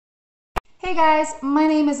Hey guys, my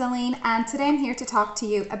name is Aline and today I'm here to talk to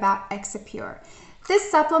you about Exipure.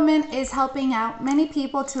 This supplement is helping out many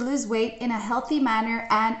people to lose weight in a healthy manner,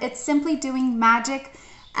 and it's simply doing magic,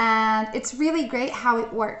 and it's really great how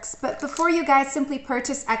it works. But before you guys simply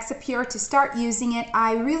purchase Exipure to start using it,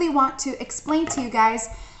 I really want to explain to you guys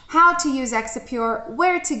how to use Exipure,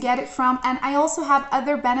 where to get it from, and I also have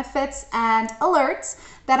other benefits and alerts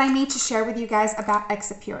that I need to share with you guys about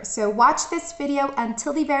Exipure. So watch this video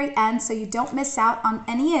until the very end so you don't miss out on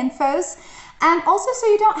any infos, and also so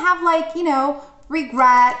you don't have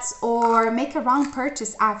regrets or make a wrong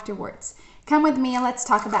purchase afterwards. Come with me and let's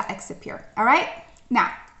talk about Exipure, all right?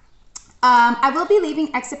 Now, I will be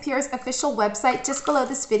leaving Exipure's official website just below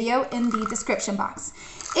this video in the description box.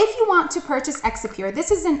 If you want to purchase Exipure, this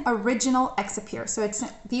is an original Exipure, so it's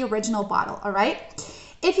the original bottle, all right?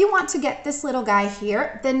 If you want to get this little guy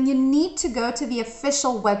here, then you need to go to the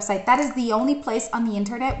official website. That is the only place on the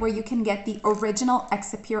internet where you can get the original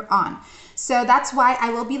Exipure on. So that's why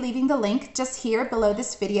I will be leaving the link just here below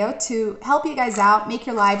this video to help you guys out, make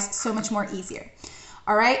your lives so much more easier.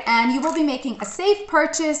 All right, and you will be making a safe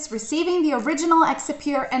purchase, receiving the original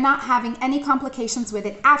Exipure, and not having any complications with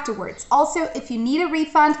it afterwards. Also, if you need a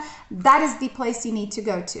refund, that is the place you need to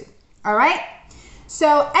go to. All right,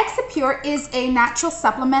 so Exipure is a natural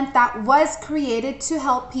supplement that was created to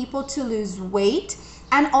help people to lose weight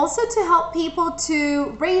and also to help people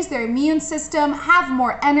to raise their immune system, have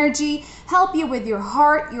more energy, help you with your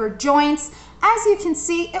heart, your joints. As you can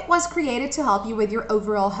see, it was created to help you with your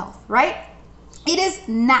overall health, right? It is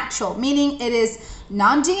natural, meaning it is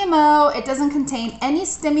non-GMO, it doesn't contain any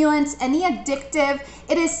stimulants, any addictive,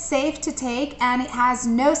 it is safe to take, and it has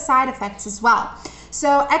no side effects as well.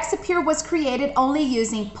 So Exipure was created only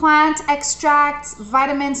using plant extracts,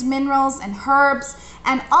 vitamins, minerals, and herbs,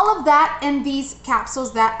 and all of that in these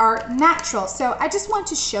capsules that are natural. So I just want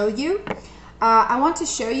to show you,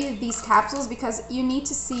 these capsules because you need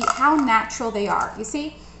to see how natural they are. You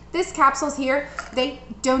see? These capsules here, they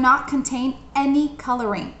do not contain any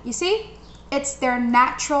coloring. You see? It's their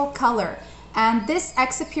natural color. And this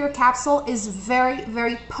Exipure capsule is very,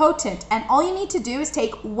 very potent. And all you need to do is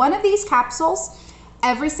take one of these capsules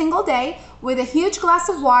every single day with a huge glass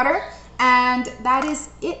of water, and that is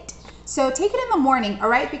it. So take it in the morning, all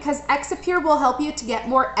right? Because Exipure will help you to get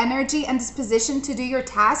more energy and disposition to do your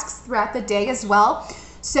tasks throughout the day as well.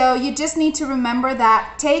 So you just need to remember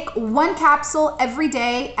that take one capsule every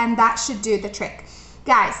day and that should do the trick.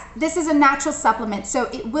 Guys, this is a natural supplement, so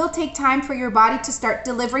it will take time for your body to start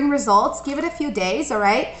delivering results. Give it a few days, all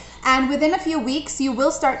right? And within a few weeks, you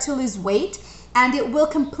will start to lose weight, and it will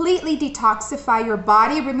completely detoxify your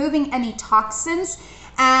body, removing any toxins.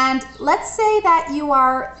 And let's say that you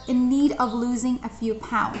are in need of losing a few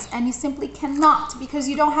pounds and you simply cannot because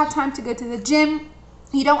you don't have time to go to the gym,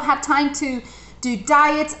 you don't have time to do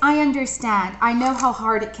diets. I understand. I know how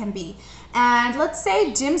hard it can be. And let's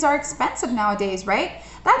say gyms are expensive nowadays, right?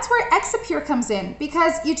 That's where Exipure comes in,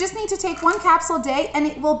 because you just need to take one capsule a day and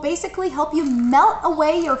it will basically help you melt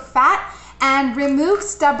away your fat and remove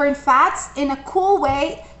stubborn fats in a cool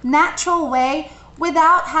way, natural way,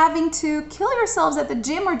 without having to kill yourselves at the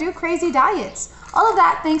gym or do crazy diets. All of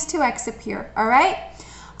that thanks to Exipure, all right?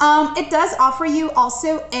 It does offer you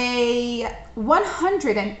also a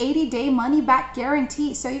 180-day money-back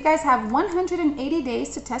guarantee. So you guys have 180 days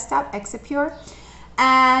to test out Exipure.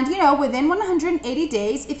 And, within 180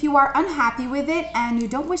 days, if you are unhappy with it and you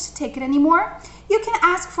don't wish to take it anymore, you can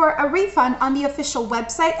ask for a refund on the official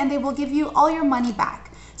website and they will give you all your money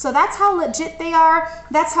back. So that's how legit they are.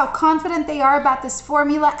 That's how confident they are about this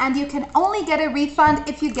formula. And you can only get a refund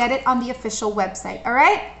if you get it on the official website, all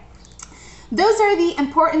right? Those are the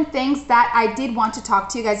important things that I did want to talk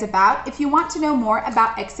to you guys about. If you want to know more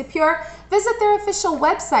about Exipure, visit their official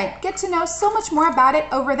website. Get to know so much more about it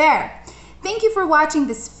over there. Thank you for watching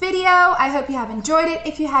this video. I hope you have enjoyed it.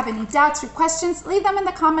 If you have any doubts or questions, leave them in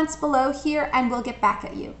the comments below here and we'll get back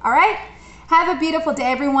at you. All right? Have a beautiful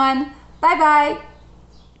day, everyone. Bye-bye.